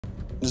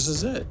This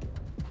is it.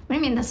 What do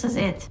you mean this is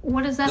it?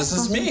 What is that? This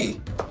is me.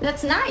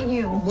 That's not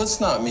you.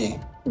 What's not me?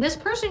 This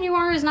person you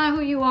are is not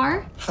who you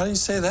are. How do you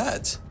say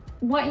that?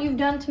 What you've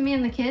done to me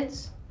and the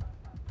kids,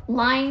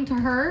 lying to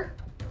her.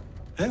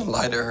 I didn't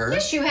lie to her.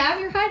 Yes, you have.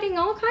 You're hiding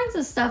all kinds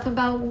of stuff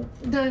about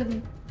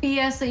the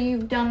BS that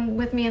you've done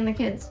with me and the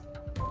kids.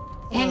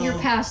 And your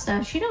past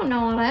stuff. She don't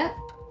know all that.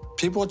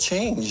 People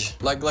change.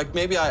 Like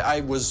maybe I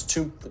was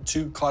too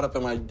caught up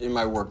in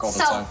my work all the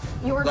time.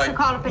 You were too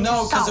caught up in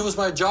yourself. No, because it was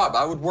my job.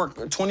 I would work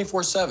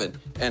 24/7,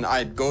 and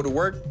I'd go to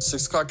work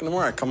 6 o'clock in the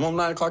morning. I'd come home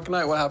 9 o'clock at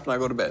night. What happened? I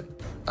go to bed.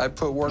 I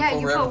put work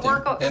over everything.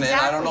 And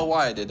I don't know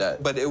why I did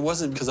that, but it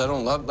wasn't because I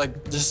don't love.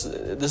 Like, this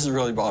is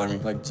really bothering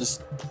me. Like,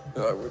 just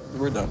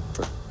we're done.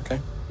 Okay.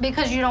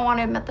 Because you don't want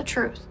to admit the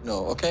truth.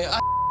 No. Okay. I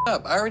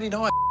up. I already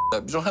know I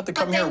up. You don't have to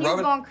come here and rub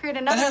it. But then you're going to create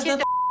another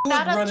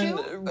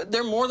kid.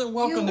 They're more than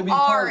welcome to be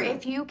part of it.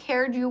 If you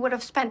cared, you would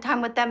have spent time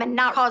with them and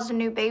not caused a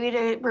new baby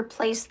to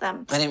replace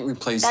them. I didn't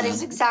replace them. That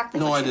is exactly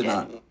what you did. No,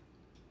 I did not.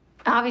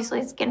 Obviously,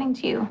 it's getting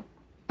to you.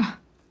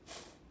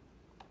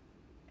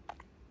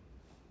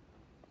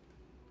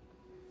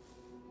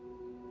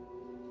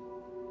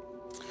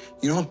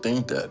 You don't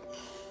think that.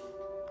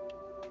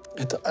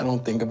 I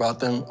don't think about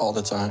them all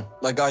the time.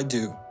 Like I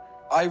do.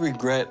 I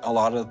regret a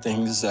lot of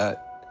things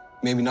that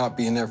maybe not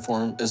being there for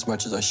him as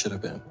much as I should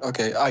have been.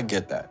 Okay, I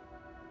get that.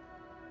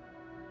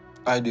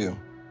 I do.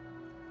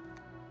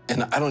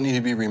 And I don't need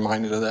to be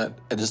reminded of that.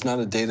 It is not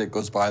a day that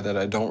goes by that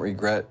I don't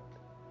regret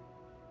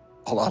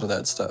a lot of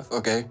that stuff,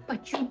 okay?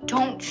 But you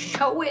don't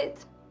show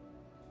it.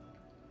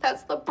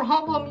 That's the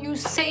problem. You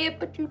say it,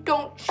 but you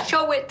don't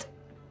show it.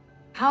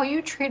 How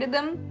you treated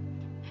them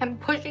and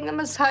pushing them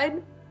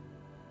aside.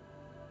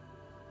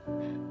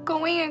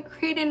 Going and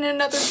creating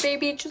another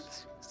baby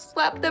just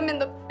slap them in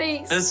the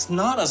face. It's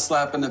not a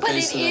slap in the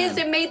face. But it is.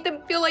 It made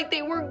them feel like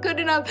they weren't good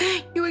enough.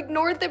 You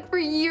ignored them for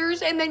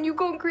years, and then you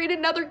go and create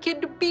another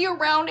kid to be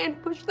around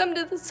and push them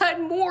to the side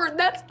more.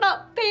 That's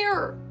not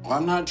fair.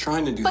 I'm not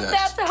trying to do that. But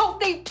that's how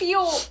they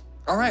feel.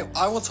 All right,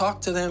 I will talk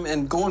to them,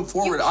 and going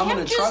forward, I'm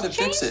going to try to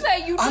fix it.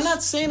 I'm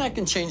not saying I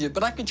can change it,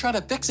 but I can try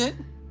to fix it.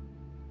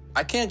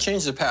 I can't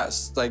change the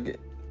past. Like,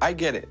 I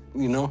get it,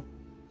 you know?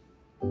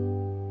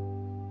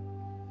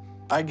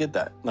 I get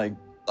that. Like,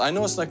 I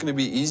know it's not going to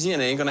be easy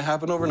and it ain't going to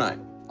happen overnight.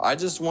 I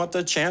just want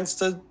the chance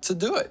to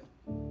do it.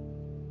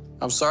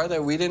 I'm sorry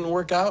that we didn't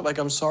work out. Like,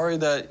 I'm sorry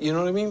that, you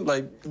know what I mean?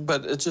 Like,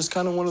 but it's just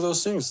kind of one of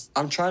those things.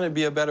 I'm trying to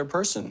be a better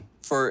person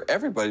for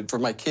everybody, for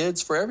my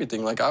kids, for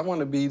everything. Like, I want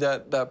to be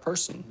that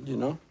person, you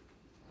know?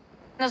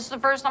 This is the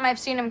first time I've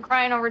seen him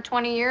cry in over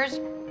 20 years.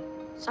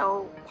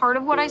 So part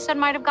of what I said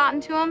might have gotten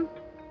to him.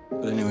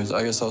 But anyways,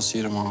 I guess I'll see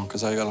you tomorrow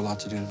because I got a lot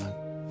to do tonight.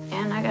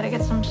 And I gotta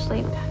get some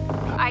sleep.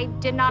 I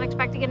did not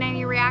expect to get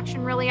any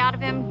reaction really out of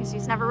him because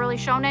he's never really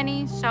shown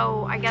any.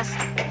 So I guess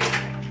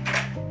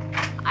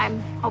I'm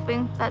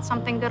hoping that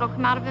something good will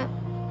come out of it.